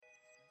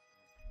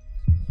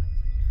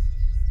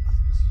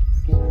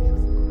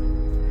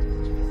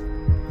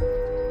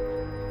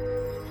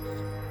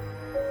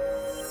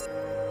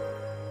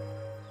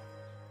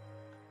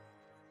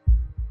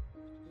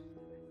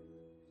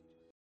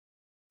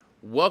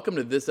welcome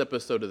to this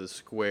episode of The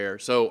Square.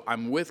 So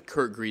I'm with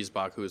Kurt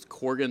Griesbach, who is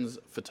Corgan's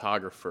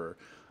photographer,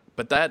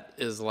 but that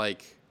is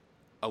like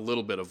a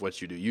little bit of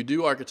what you do. You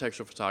do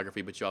architectural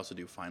photography, but you also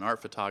do fine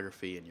art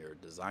photography, and you're a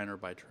designer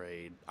by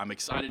trade. I'm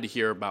excited to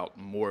hear about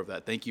more of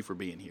that. Thank you for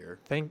being here.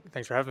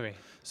 Thanks for having me.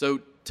 So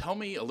tell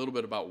me a little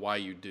bit about why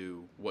you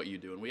do what you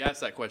do. And we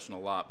ask that question a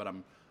lot, but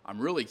I'm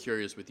really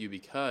curious with you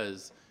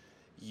because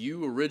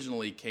you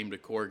originally came to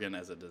Corgan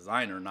as a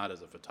designer, not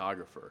as a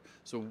photographer.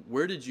 So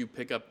where did you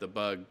pick up the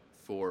bug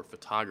for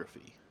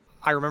photography?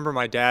 I remember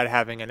my dad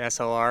having an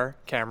SLR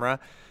camera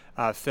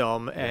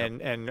film,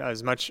 and I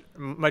was much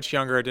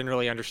younger. I didn't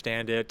really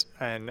understand it,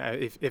 and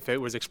if it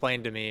was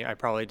explained to me, I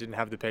probably didn't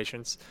have the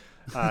patience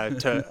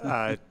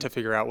to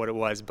figure out what it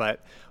was.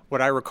 But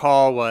what I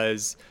recall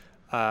was,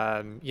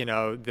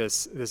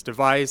 this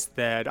device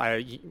that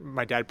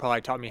my dad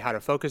probably taught me how to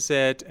focus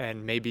it,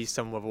 and maybe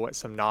some of what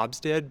some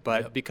knobs did.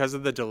 But because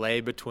of the delay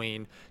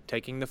between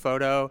taking the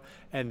photo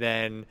and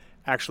then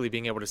actually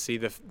being able to see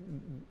the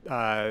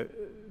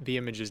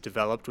images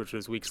developed, which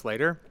was weeks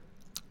later,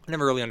 I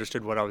never really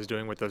understood what I was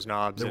doing with those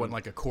knobs. There wasn't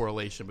like a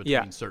correlation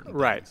between certain things.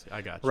 Right.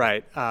 I got you.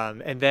 Right.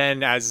 And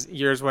then as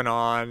years went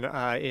on,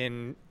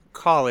 in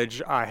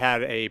college, I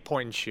had a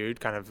point and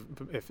shoot, kind of,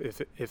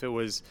 if it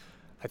was,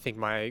 I think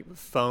my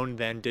phone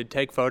then did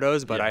take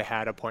photos, but I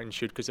had a point and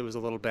shoot because it was a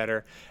little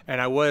better.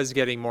 And I was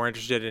getting more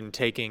interested in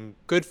taking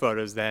good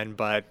photos then,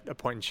 but a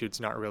point and shoot's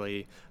not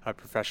really a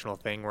professional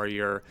thing where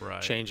you're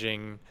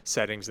changing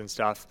settings and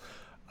stuff.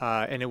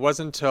 And it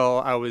wasn't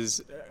until I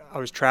was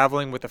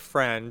traveling with a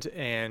friend,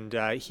 and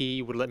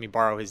he would let me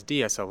borrow his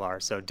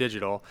DSLR, so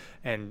digital,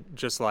 and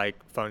just like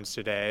phones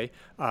today,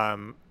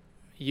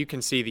 you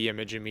can see the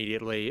image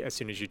immediately as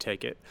soon as you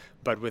take it.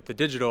 But with the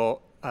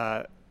digital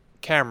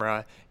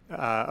camera,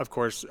 of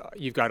course,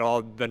 you've got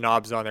all the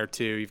knobs on there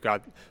too. You've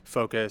got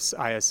focus,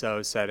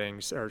 ISO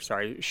settings,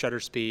 shutter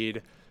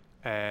speed,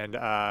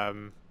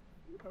 and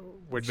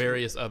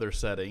various other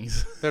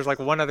settings. There's like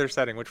one other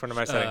setting. Which one am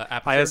I setting?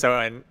 Aperture?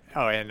 ISO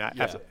and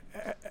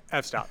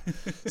f-stop.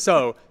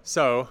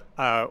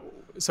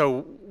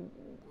 So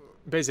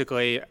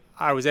basically,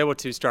 I was able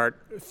to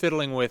start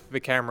fiddling with the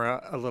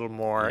camera a little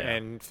more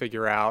and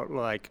figure out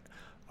like,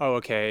 oh,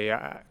 okay,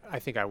 I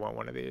think I want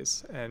one of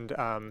these. And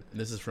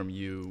this is from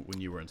you when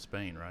you were in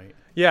Spain, right?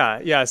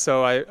 Yeah.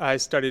 So I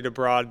studied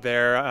abroad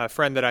there. A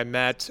friend that I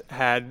met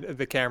had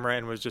the camera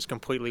and was just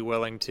completely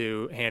willing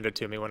to hand it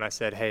to me when I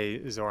said,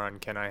 hey, Zoran,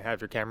 can I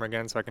have your camera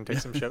again so I can take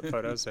some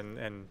photos?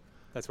 And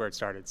that's where it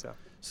started.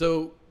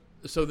 So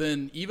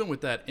then even with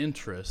that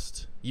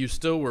interest, you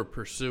still were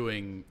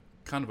pursuing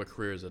kind of a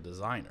career as a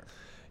designer.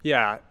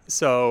 Yeah.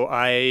 So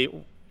I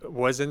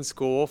was in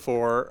school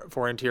for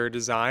interior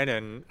design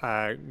and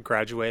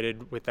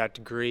graduated with that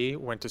degree.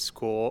 Went to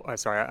school. I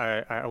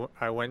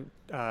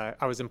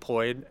was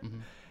employed,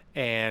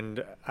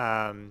 and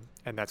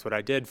that's what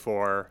I did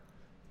for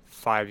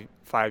five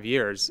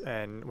years.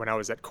 And when I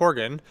was at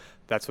Corgan,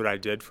 that's what I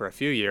did for a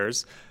few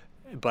years.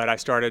 But I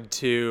started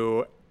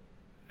to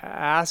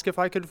ask if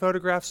I could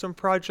photograph some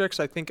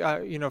projects. I think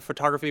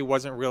photography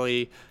wasn't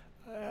really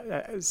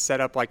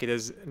set up like it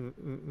is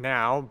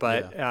now,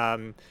 but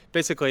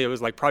basically it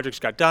was like projects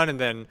got done, and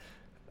then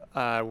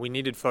we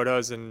needed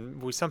photos,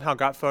 and we somehow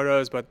got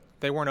photos, but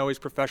they weren't always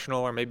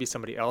professional, or maybe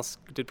somebody else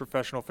did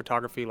professional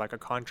photography, like a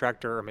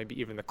contractor, or maybe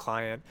even the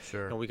client.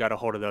 Sure. And we got a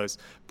hold of those,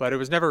 but it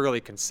was never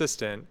really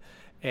consistent.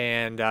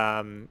 And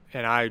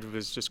I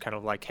was just kind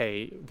of like,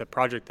 hey, the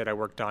project that I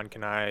worked on,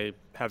 can I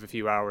have a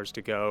few hours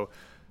to go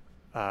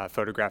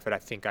photograph it? I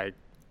think I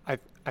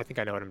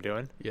know what I'm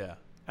doing. Yeah.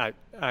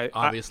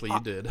 Obviously you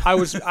did. I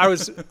was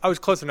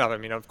close enough. I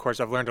mean, of course,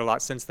 I've learned a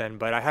lot since then,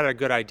 but I had a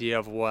good idea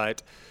of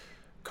what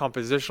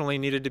compositionally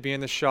needed to be in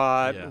the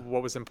shot,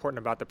 what was important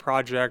about the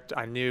project.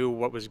 I knew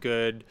what was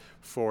good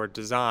for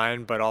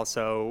design, but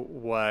also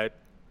what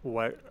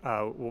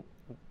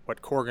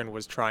Corgan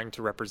was trying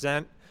to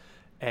represent.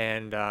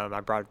 And I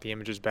brought the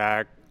images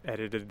back,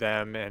 edited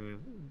them,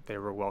 and they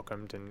were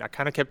welcomed. And I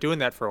kind of kept doing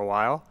that for a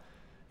while,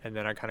 and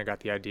then I kind of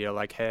got the idea,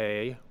 like,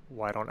 hey,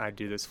 why don't I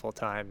do this full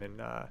time?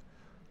 And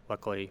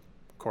luckily,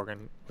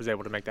 Corgan was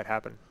able to make that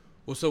happen.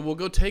 Well, so we'll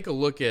go take a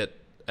look at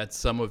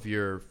some of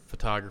your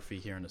photography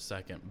here in a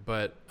second.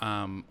 But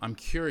I'm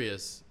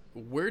curious,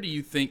 where do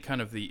you think kind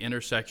of the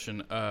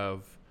intersection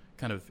of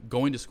kind of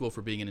going to school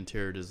for being an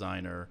interior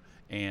designer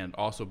and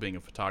also being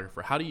a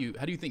photographer, how do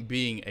you think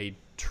being a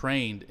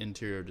trained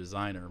interior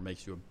designer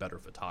makes you a better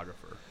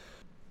photographer?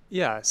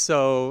 Yeah,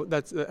 so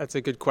that's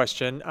a good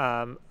question.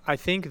 I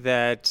think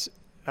that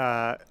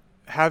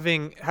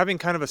having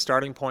kind of a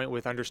starting point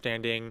with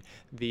understanding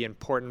the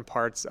important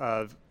parts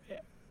of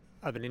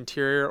an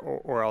interior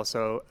or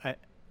also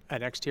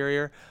an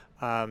exterior,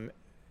 kind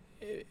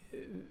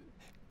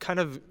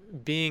of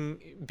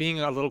being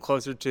a little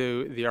closer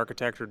to the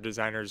architect or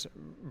designer's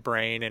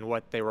brain and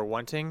what they were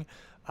wanting,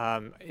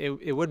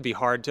 it would be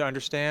hard to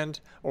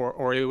understand,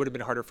 or it would have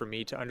been harder for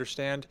me to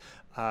understand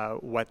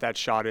what that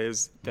shot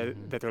is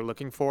that they're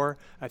looking for.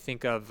 I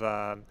think of,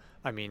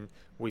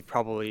 we've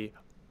probably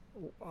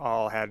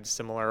all had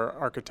similar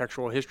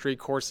architectural history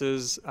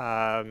courses,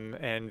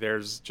 and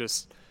there's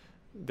just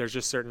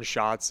certain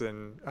shots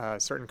and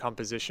certain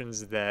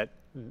compositions that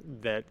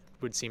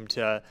would seem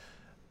to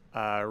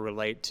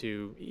relate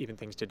to even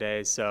things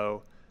today.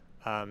 So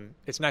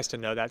it's nice to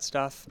know that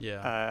stuff.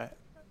 Yeah.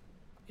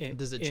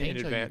 Does it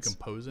change how you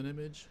compose an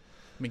image?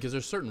 I mean, because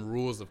there's certain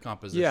rules of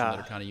composition that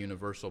are kind of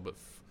universal, but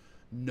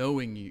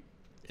knowing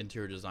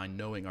interior design,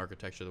 knowing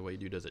architecture the way you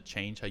do, does it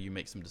change how you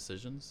make some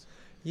decisions?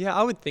 Yeah,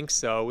 I would think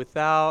so.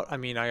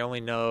 I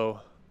only know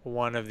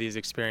one of these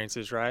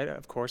experiences, right?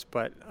 Of course,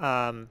 but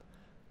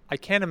I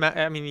can't imagine.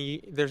 I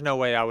mean, there's no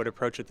way I would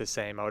approach it the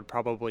same. I would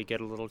probably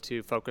get a little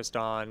too focused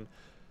on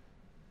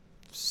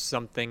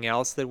something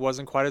else that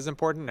wasn't quite as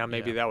important. Now,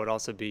 maybe that would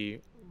also be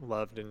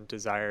loved and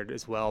desired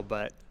as well,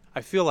 but I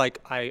feel like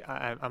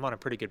I'm on a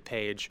pretty good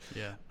page.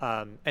 Yeah.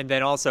 And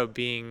then also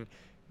being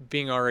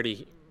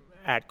already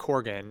at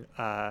Corgan,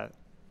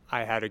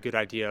 I had a good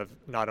idea of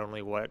not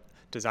only what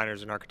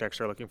designers and architects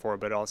are looking for,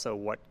 but also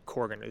what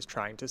Corgan is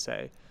trying to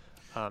say.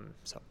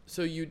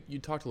 So you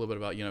talked a little bit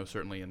about,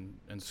 certainly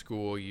in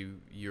school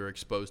you're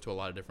exposed to a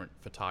lot of different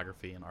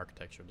photography and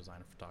architecture, design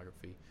and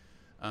photography.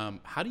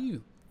 How do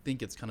you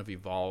think it's kind of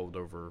evolved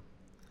over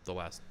the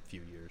last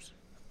few years?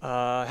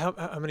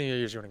 How many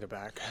years do you want to go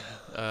back?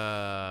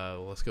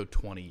 Let's go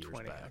 20 years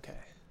 20, back. Okay.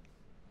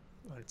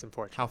 Well, it's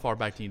important. How far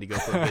back do you need to go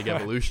for a big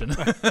evolution?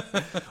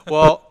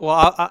 Well,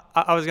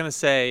 I was going to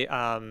say,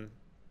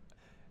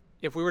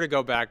 if we were to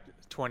go back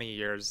 20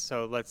 years,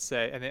 so let's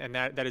say, and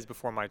that is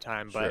before my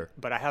time,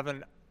 but I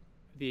haven't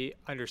the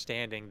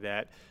understanding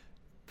that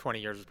 20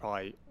 years was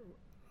probably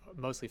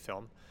mostly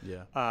film.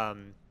 Yeah.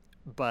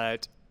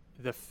 But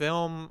the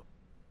film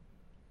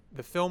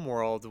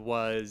world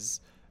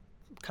was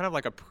kind of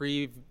like a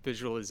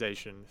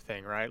pre-visualization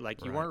thing, right?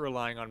 Like you weren't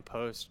relying on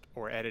post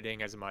or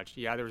editing as much.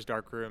 Yeah, there was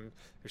darkroom.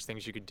 There's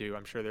things you could do.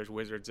 I'm sure there's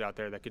wizards out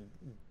there that could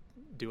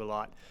do a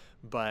lot,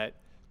 but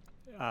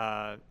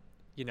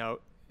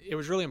it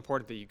was really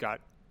important that you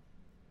got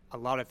a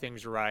lot of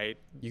things right.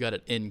 You got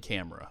it in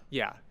camera.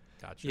 Yeah.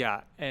 Gotcha.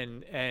 Yeah,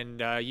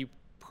 and you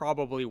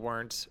probably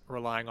weren't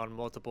relying on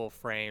multiple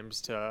frames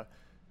to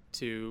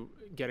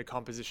get a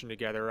composition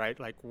together, right?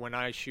 Like when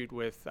I shoot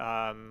with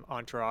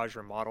Entourage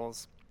or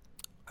models,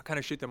 I kind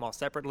of shoot them all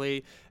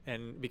separately,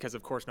 and because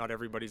of course not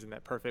everybody's in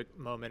that perfect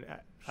moment.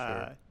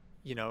 Sure.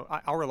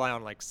 I'll rely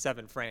on like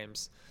 7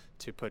 frames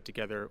to put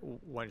together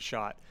one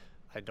shot.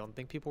 I don't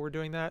think people were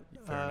doing that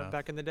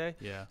back in the day.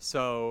 Yeah.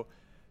 So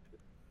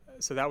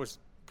that was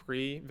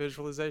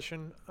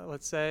pre-visualization,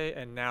 let's say,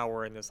 and now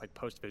we're in this like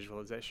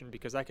post-visualization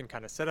because I can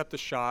kind of set up the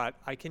shot.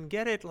 I can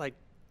get it like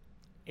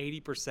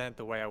 80%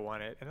 the way I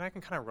want it, and I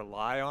can kind of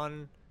rely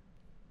on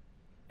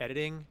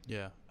editing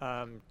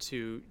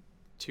to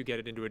get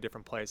it into a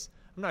different place.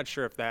 I'm not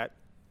sure if that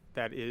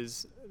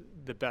is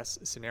the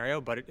best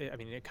scenario, but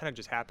it kind of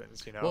just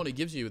happens, Well, and it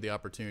gives you the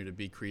opportunity to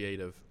be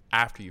creative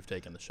after you've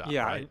taken the shot.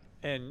 Yeah, right?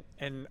 and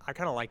I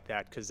kind of like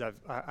that because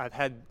I've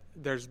had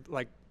there's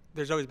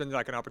always been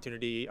like an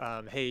opportunity.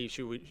 Hey,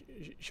 should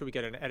we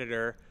get an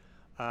editor?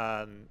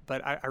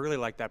 But I really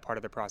like that part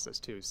of the process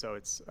too. So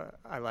it's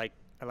I like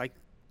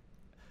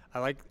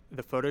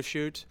the photo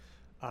shoot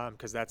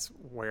because that's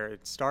where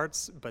it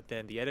starts. But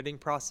then the editing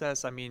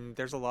process.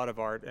 There's a lot of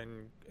art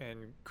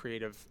and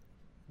creative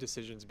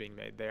decisions being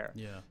made there.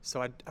 Yeah.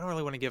 So I don't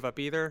really want to give up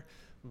either.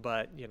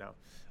 But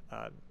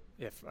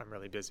if I'm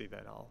really busy,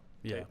 then I'll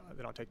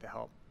take the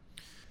help.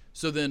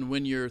 So then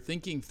when you're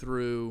thinking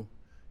through,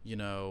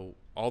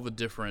 all the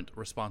different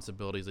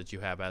responsibilities that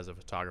you have as a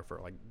photographer,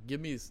 like give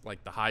me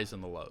like the highs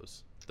and the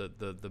lows,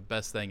 the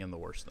best thing and the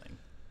worst thing.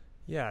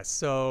 Yeah.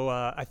 So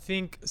I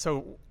think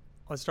so.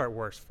 Let's start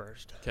worst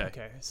first.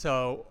 Okay.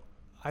 So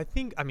I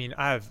think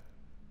I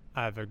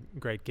have a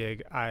great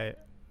gig. I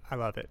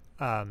love it.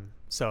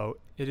 So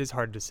it is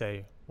hard to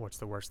say what's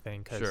the worst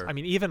thing because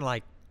even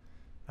like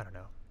I don't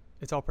know,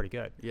 it's all pretty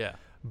good. Yeah.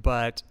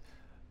 But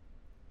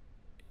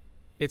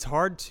it's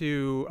hard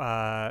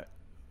to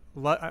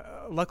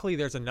luckily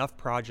there's enough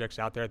projects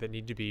out there that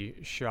need to be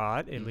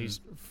shot, at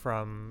least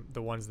from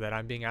the ones that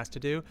I'm being asked to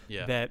do,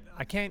 that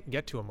I can't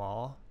get to them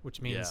all,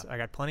 which means I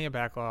got plenty of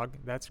backlog.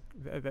 That's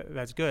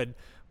good,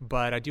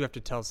 but I do have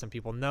to tell some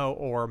people no,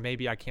 or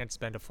maybe I can't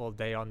spend a full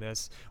day on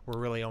this. We're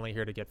really only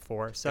here to get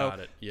 4. So got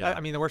it. Yeah.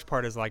 the worst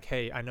part is like,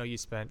 hey, I know you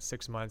spent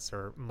 6 months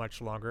or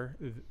much longer.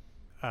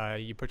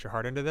 You put your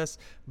heart into this,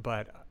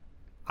 but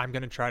I'm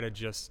going to try to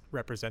just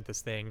represent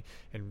this thing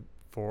in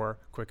 4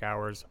 quick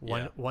hours,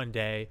 one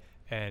day,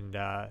 and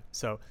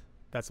so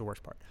that's the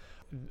worst part.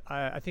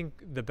 I think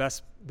the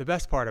best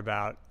part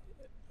about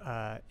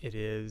it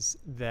is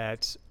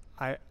that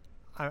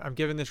I'm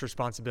given this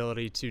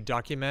responsibility to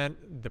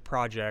document the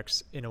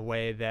projects in a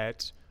way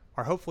that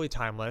are hopefully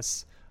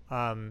timeless,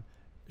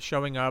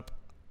 showing up,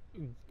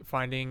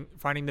 finding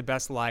the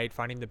best light,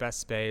 finding the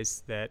best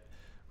space that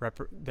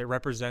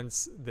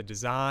represents the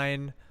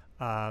design,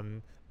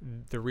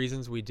 the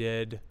reasons we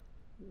did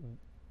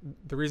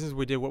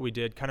what we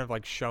did, kind of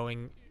like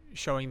showing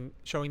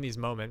these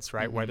moments,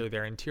 right? Whether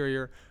they're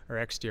interior or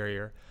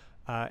exterior.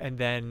 And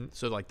then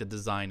So like the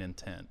design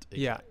intent.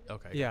 yeah,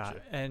 Okay. yeah,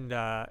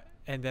 Gotcha.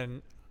 and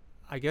then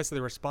I guess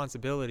the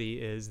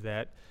responsibility is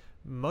that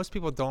most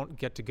people don't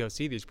get to go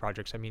see these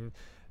projects. I mean,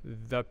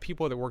 the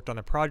people that worked on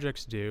the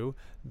projects do.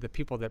 The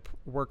people that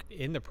work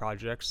in the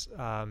projects,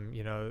 the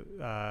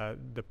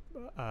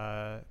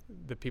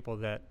people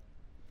that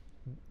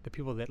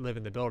live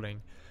in the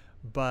building,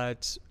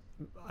 but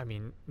I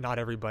mean, not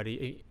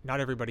everybody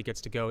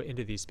gets to go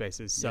into these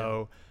spaces.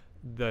 So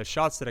the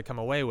shots that I come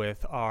away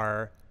with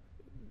are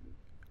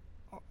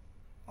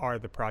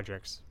the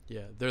projects.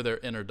 Yeah, they're their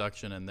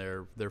introduction and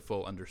their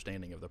full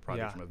understanding of the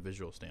project from a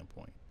visual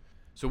standpoint.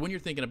 So when you're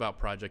thinking about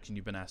projects and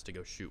you've been asked to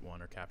go shoot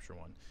one or capture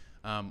one,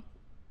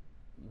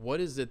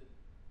 what's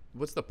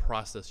the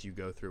process you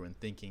go through in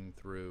thinking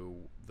through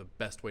the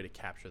best way to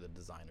capture the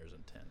designer's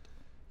intent?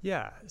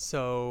 Yeah,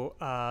 so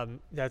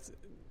that's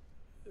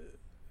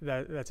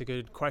a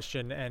good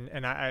question,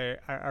 and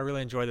I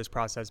really enjoy this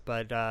process.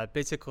 But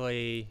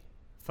basically,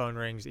 phone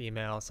rings,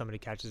 email, somebody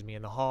catches me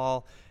in the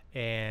hall,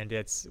 and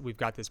we've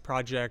got this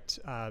project.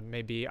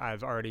 Maybe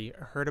I've already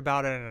heard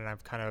about it and I'm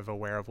kind of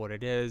aware of what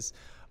it is,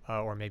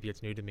 or maybe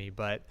it's new to me.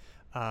 But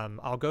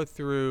I'll go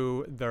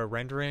through the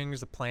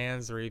renderings, the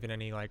plans, or even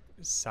any like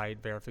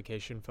site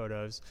verification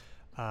photos,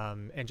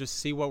 and just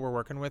see what we're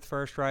working with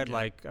first, right? Yeah.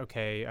 Like,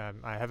 okay,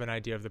 I have an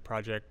idea of the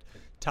project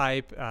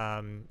type,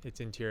 its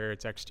interior,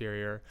 its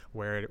exterior,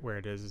 where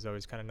it is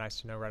always kind of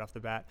nice to know right off the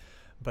bat.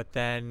 But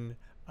then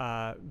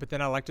I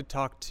like to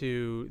talk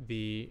to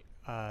the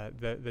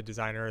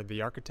designer,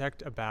 the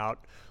architect,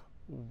 about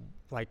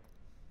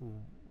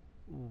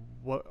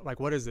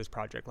what is this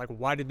project? Like,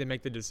 why did they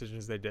make the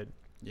decisions they did?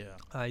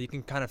 Yeah. You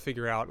can kind of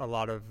figure out a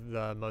lot of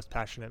the most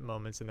passionate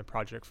moments in the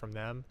project from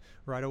them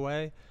right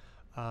away,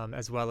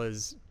 as well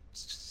as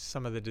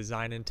some of the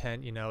design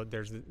intent. You know,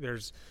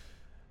 there's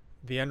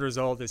the end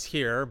result is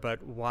here,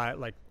 but why?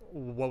 Like,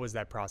 what was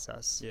that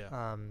process?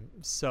 Yeah.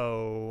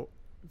 So,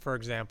 for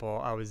example,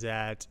 I was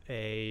at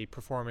a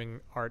performing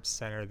arts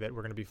center that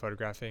we're going to be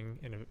photographing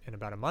in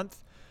about a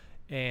month.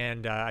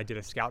 And I did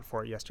a scout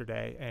for it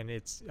yesterday, and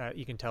it's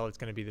you can tell it's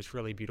going to be this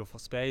really beautiful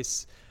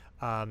space,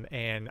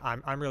 and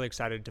I'm really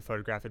excited to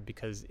photograph it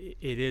because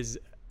it is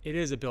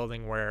a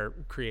building where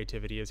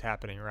creativity is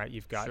happening, right?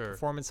 You've got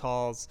performance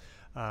halls,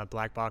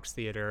 black box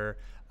theater,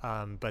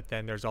 but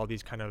then there's all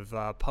these kind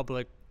of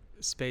public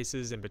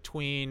spaces in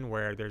between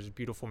where there's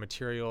beautiful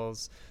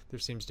materials. There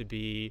seems to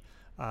be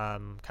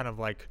kind of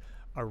like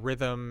a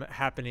rhythm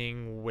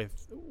happening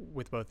with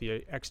both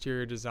the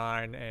exterior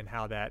design and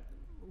how that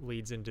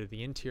leads into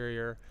the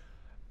interior,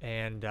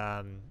 and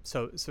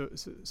so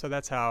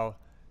that's how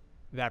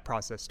that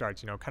process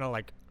starts. You know, kind of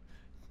like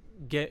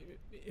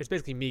it's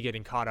basically me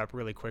getting caught up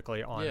really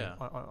quickly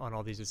on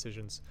all these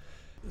decisions.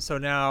 So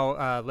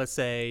now let's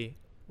say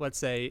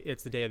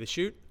it's the day of the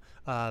shoot.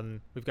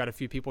 We've got a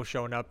few people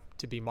showing up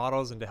to be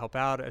models and to help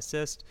out,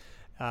 assist,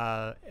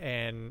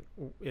 and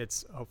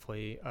it's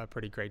hopefully a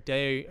pretty great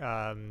day.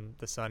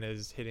 The sun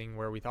is hitting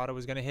where we thought it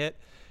was going to hit.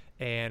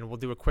 And we'll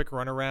do a quick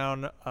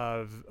runaround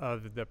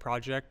of the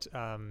project,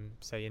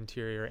 say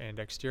interior and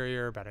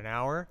exterior, about an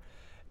hour.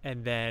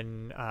 And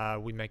then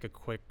we make a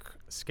quick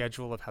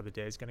schedule of how the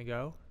day is going to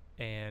go.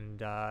 And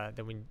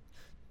then we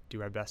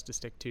do our best to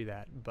stick to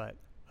that. But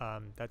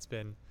that's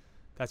been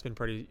a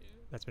pretty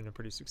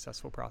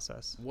successful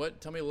process.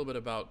 Tell me a little bit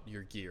about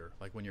your gear,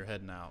 like when you're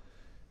heading out.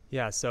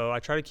 Yeah, so I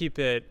try to keep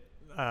it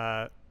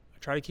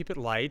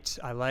light.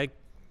 I like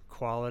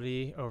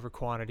quality over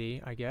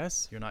quantity, I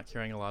guess. You're not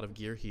carrying a lot of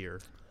gear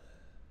here.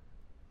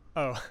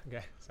 Oh,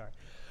 okay. Sorry.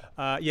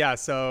 Yeah,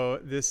 so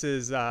this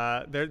is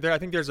there. I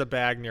think there's a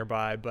bag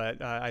nearby,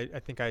 but I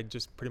think I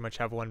just pretty much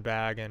have one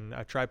bag and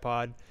a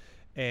tripod.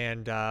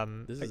 And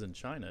this is in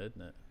China,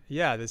 isn't it?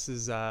 Yeah, this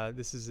is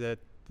at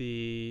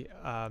the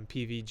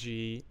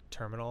PVG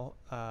terminal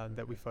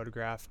that we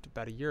photographed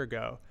about a year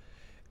ago.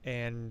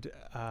 And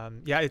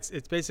yeah,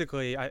 it's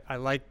basically I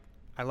like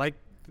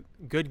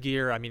good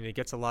gear. I mean, it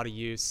gets a lot of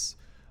use,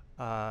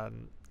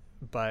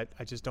 but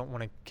I just don't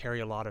want to carry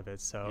a lot of it.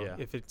 So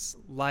if it's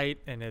light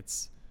and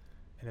it's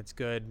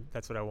good,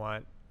 that's what I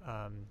want.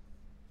 I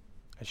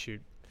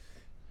shoot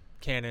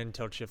Canon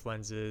tilt shift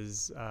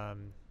lenses.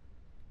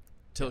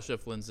 Tilt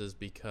shift lenses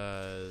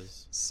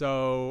because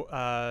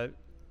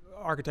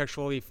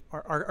architectural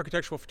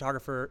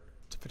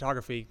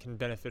photography can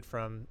benefit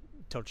from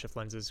tilt shift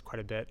lenses quite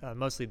a bit.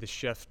 Mostly the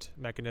shift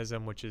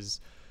mechanism, which is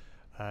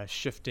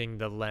shifting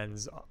the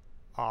lens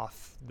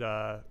off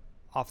the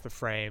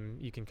frame.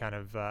 You can kind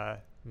of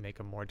make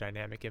a more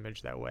dynamic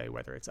image that way,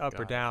 whether it's up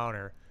or down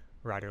or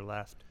right or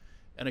left.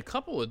 And a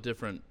couple of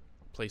different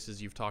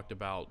places you've talked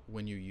about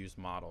when you use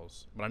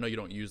models, but I know you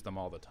don't use them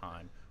all the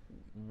time.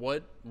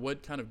 What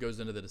kind of goes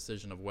into the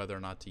decision of whether or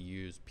not to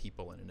use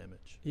people in an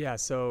image? Yeah,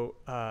 so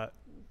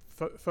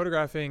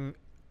photographing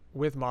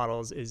with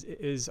models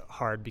is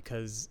hard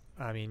because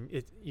I mean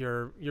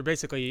you're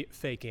basically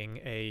faking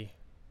an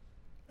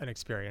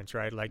experience,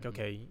 right? Like,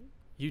 okay,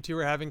 you two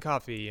are having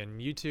coffee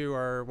and you two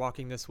are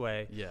walking this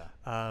way. Yeah.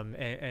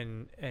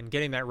 And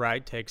getting that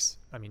right takes,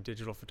 I mean,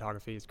 digital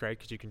photography is great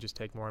because you can just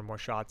take more and more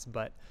shots.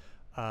 But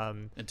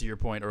and to your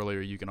point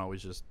earlier, you can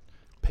always just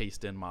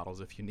paste in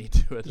models if you need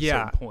to at a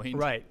certain point.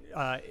 Right.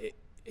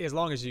 As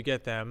long as you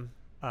get them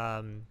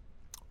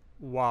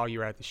while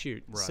you're at the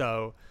shoot.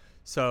 Right.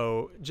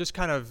 So just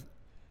kind of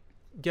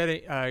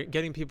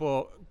getting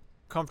people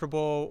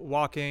comfortable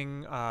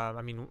walking.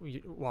 I mean,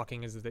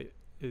 walking is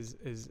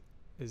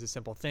a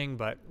simple thing,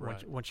 but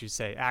Right. once you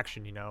say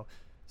action,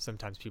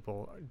 sometimes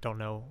people don't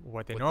know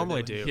what they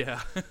normally do.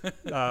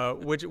 Yeah.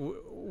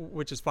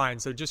 Which is fine.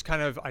 So just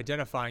kind of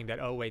identifying that,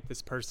 oh wait,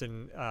 this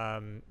person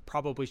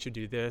probably should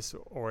do this,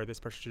 or this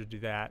person should do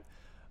that,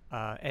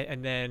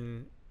 and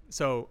then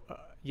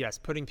yes,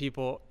 putting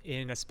people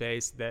in a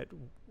space that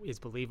is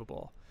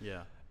believable.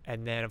 Yeah.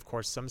 And then, of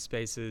course, some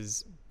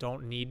spaces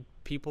don't need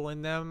people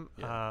in them.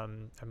 Yeah.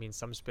 I mean,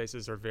 some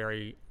spaces are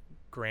very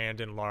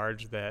grand and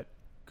large that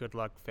good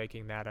luck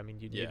faking that. I mean,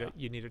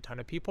 you need a ton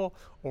of people,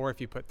 or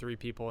if you put 3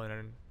 people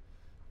in,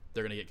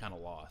 they're gonna get kind of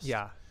lost.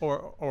 Yeah,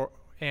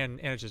 and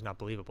it's just not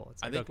believable.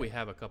 It's I like, think okay. we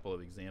have a couple of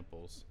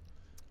examples.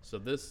 So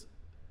this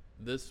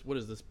what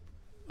is this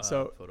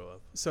photo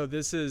of? So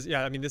this is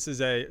this is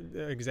an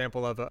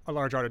example of a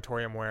large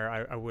auditorium where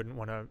I wouldn't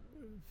want to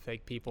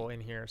fake people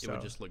in here. It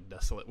would just look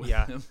desolate with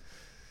Yeah. them.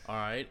 All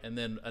right, and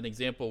then an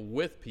example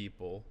with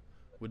people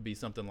would be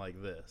something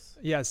like this.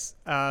 Yes.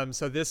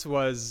 So this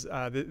was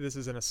this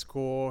is in a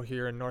school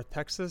here in North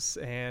Texas,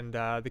 and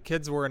the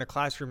kids were in a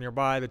classroom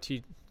nearby.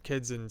 The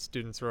kids and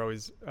students were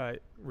always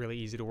really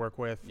easy to work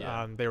with.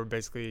 Yeah. They were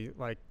basically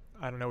like,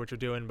 I don't know what you're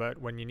doing, but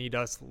when you need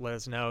us, let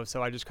us know.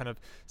 So I just kind of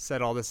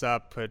set all this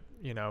up, put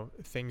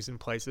things in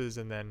places,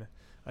 and then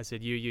I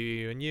said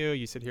you, and you.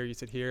 You sit here, you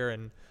sit here,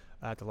 and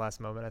at the last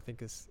moment, I think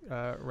this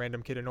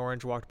random kid in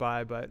orange walked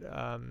by. But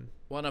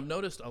well, and I've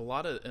noticed a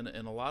lot of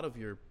in a lot of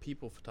your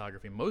people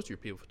photography, most of your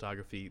people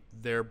photography,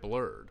 they're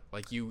blurred.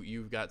 Like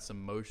you've got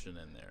some motion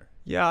in there.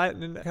 Yeah, I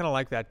kind of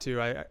like that too.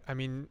 I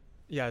mean,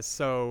 yeah.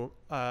 So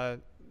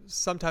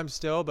sometimes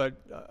still, but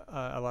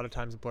a lot of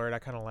times blurred. I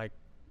kind of like,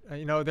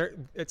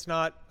 it's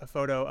not a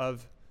photo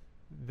of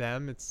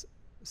them.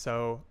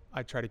 So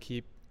I try to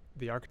keep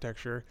the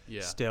architecture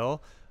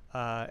still.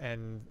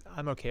 And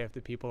I'm okay if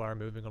the people are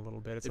moving a little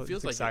bit. It's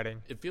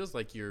exciting. It feels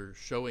like you're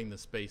showing the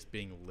space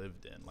being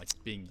lived in, like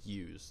being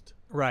used,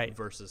 right?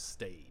 Versus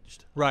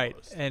staged, right?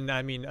 Almost. And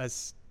I mean,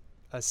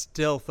 a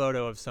still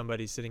photo of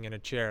somebody sitting in a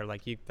chair,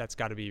 like that's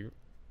got to be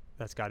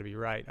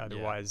right.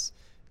 Otherwise,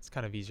 it's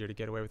kind of easier to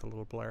get away with a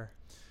little blur.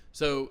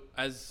 So,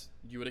 as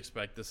you would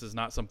expect, this is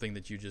not something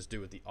that you just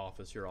do at the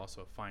office. You're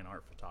also a fine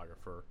art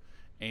photographer,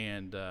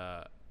 and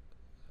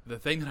the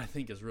thing that I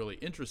think is really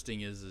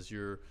interesting is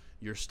your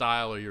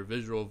style or your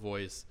visual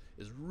voice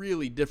is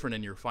really different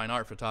in your fine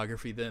art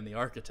photography than the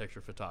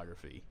architecture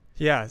photography.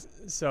 Yeah.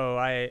 So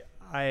I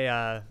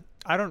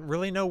don't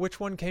really know which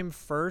one came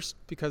first,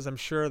 because I'm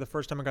sure the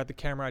first time I got the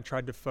camera, I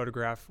tried to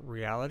photograph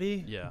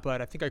reality. Yeah.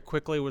 But I think I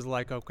quickly was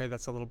like, okay,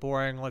 that's a little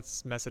boring.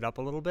 Let's mess it up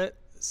a little bit.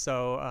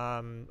 So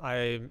I'm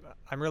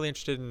really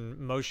interested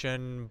in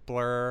motion,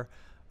 blur.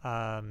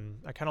 I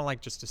kind of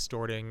like just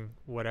distorting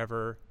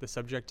whatever the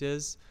subject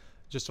is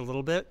just a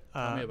little bit.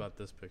 Tell me about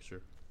this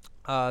picture.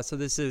 So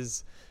this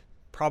is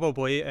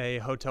probably a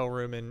hotel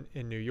room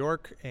in New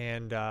York,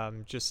 and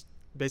just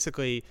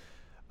basically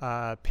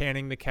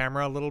panning the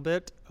camera a little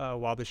bit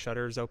while the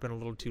shutters open a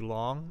little too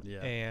long.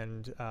 Yeah.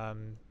 And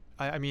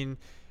I mean,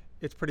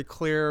 it's pretty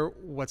clear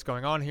what's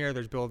going on here.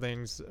 There's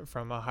buildings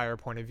from a higher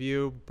point of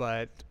view,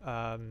 but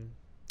and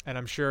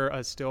I'm sure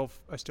a still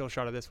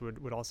shot of this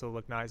would also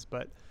look nice.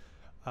 But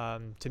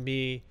to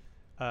me,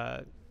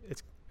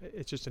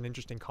 it's just an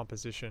interesting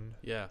composition.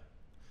 Yeah.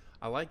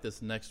 I like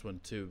this next one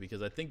too,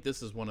 because I think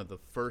this is one of the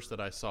first that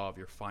I saw of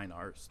your fine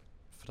arts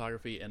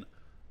photography, and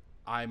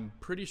I'm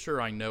pretty sure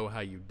I know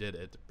how you did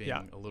it,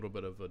 being a little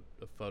bit of a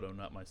photo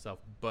nut myself.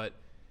 But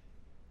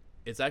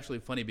it's actually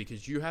funny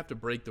because you have to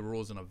break the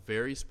rules in a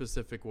very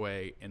specific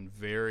way and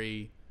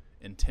very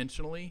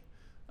intentionally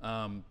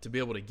to be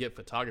able to get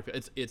photography.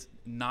 It's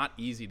not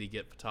easy to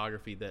get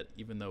photography that,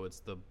 even though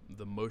it's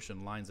the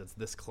motion lines, that's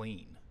this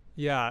clean.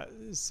 Yeah.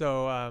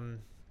 So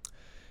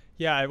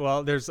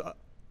well, there's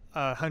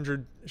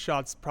 100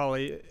 shots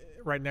probably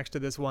right next to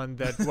this one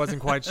that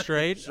wasn't quite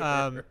straight.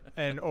 Sure.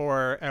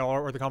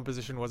 or the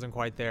composition wasn't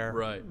quite there.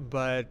 Right.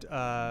 But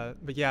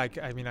yeah,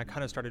 I mean, I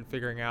kind of started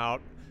figuring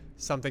out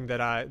something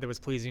that was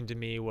pleasing to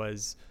me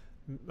was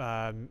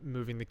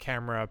moving the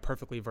camera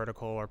perfectly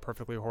vertical or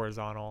perfectly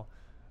horizontal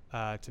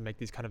to make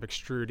these kind of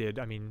extruded.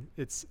 I mean,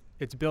 it's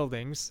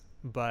buildings,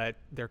 but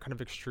they're kind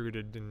of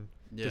extruded and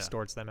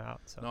distorts them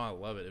out. So. No, I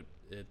love it.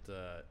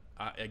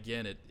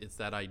 It's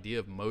that idea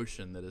of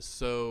motion that is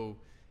so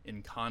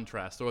in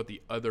contrast, or at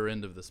the other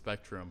end of the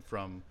spectrum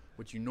from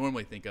what you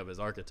normally think of as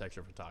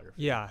architecture photography.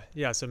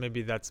 Yeah. So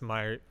maybe that's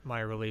my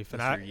relief,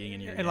 that's your yin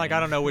and your yang. I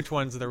don't know which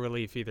one's the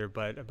relief either,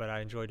 but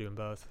I enjoy doing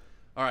both.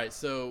 All right.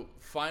 So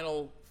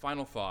final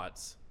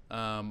thoughts.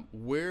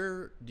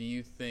 Where do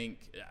you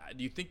think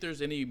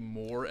there's any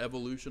more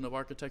evolution of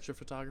architecture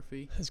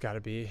photography? There's got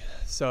to be.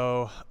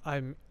 So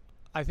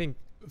I think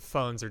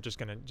phones are just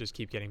gonna just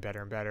keep getting better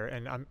and better,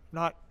 and I'm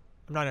not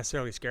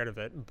necessarily scared of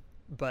it,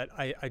 but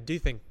I do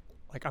think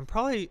like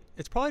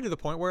it's probably to the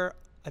point where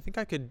I think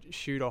I could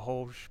shoot a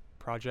whole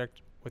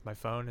project with my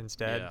phone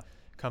instead,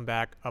 come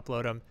back,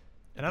 upload them,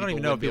 and I don't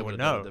even know if people would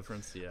know.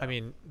 I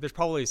mean, there's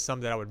probably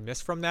some that I would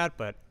miss from that,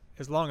 but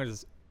as long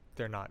as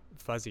they're not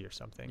fuzzy or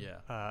something,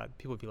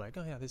 people would be like,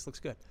 oh yeah, this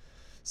looks good.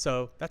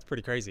 So that's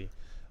pretty crazy.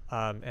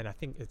 And I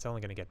think it's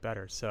only going to get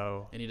better.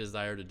 So, any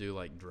desire to do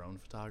like drone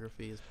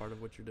photography as part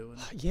of what you're doing?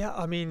 Yeah,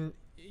 I mean,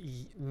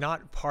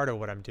 not part of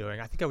what I'm doing.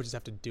 I think I would just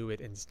have to do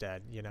it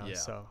instead, you know.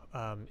 So,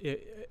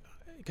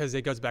 because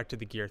it goes back to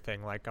the gear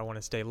thing. Like, I want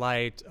to stay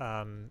light,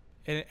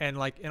 and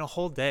like in a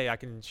whole day, I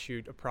can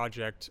shoot a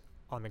project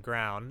on the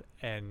ground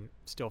and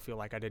still feel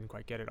like I didn't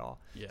quite get it all.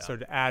 Yeah. So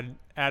to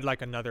add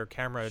like another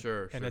camera,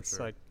 it's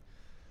like,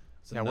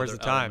 where's the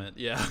time? Element.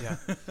 Yeah.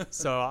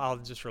 So I'll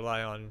just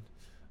rely on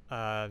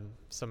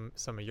some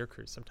of your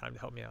crew sometime to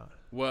help me out.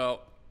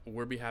 Well,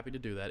 we'll be happy to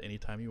do that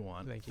anytime you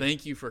want.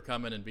 Thank you for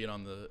coming and being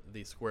on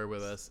the square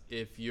with us.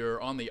 If you're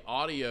on the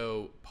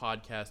audio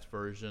podcast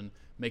version,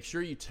 make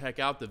sure you check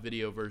out the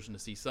video version to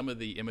see some of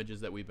the images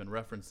that we've been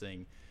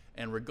referencing.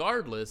 And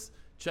regardless,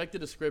 check the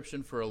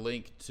description for a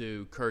link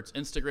to Kurt's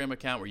Instagram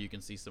account where you can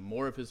see some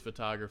more of his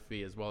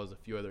photography as well as a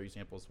few other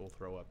examples we'll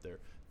throw up there.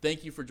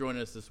 Thank you for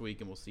joining us this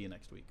week, and we'll see you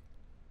next week.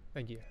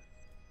 Thank you.